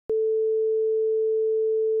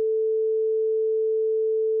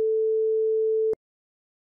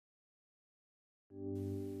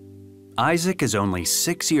Isaac is only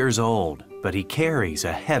 6 years old, but he carries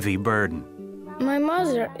a heavy burden. My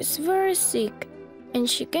mother is very sick and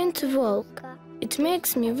she can't walk. It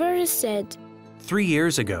makes me very sad. 3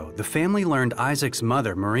 years ago, the family learned Isaac's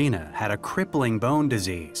mother, Marina, had a crippling bone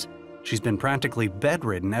disease. She's been practically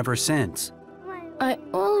bedridden ever since. I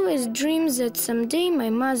always dream that someday my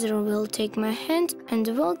mother will take my hand and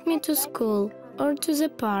walk me to school or to the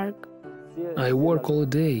park. I work all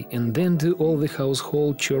day and then do all the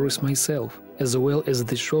household chores myself, as well as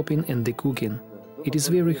the shopping and the cooking. It is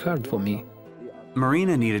very hard for me.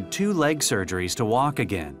 Marina needed 2 leg surgeries to walk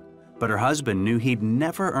again, but her husband knew he'd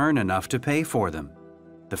never earn enough to pay for them.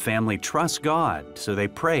 The family trusts God, so they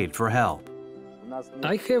prayed for help.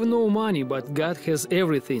 I have no money, but God has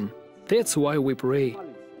everything. That's why we pray.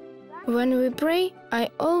 When we pray, I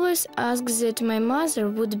always ask that my mother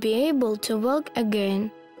would be able to walk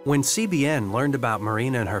again. When CBN learned about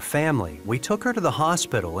Marina and her family, we took her to the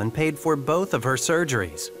hospital and paid for both of her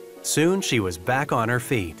surgeries. Soon she was back on her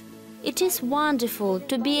feet. It is wonderful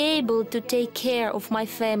to be able to take care of my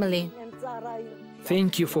family.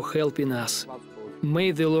 Thank you for helping us. May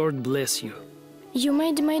the Lord bless you. You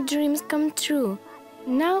made my dreams come true.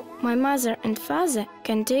 Now my mother and father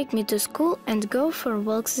can take me to school and go for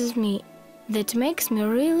walks with me. That makes me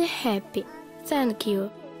really happy. Thank you.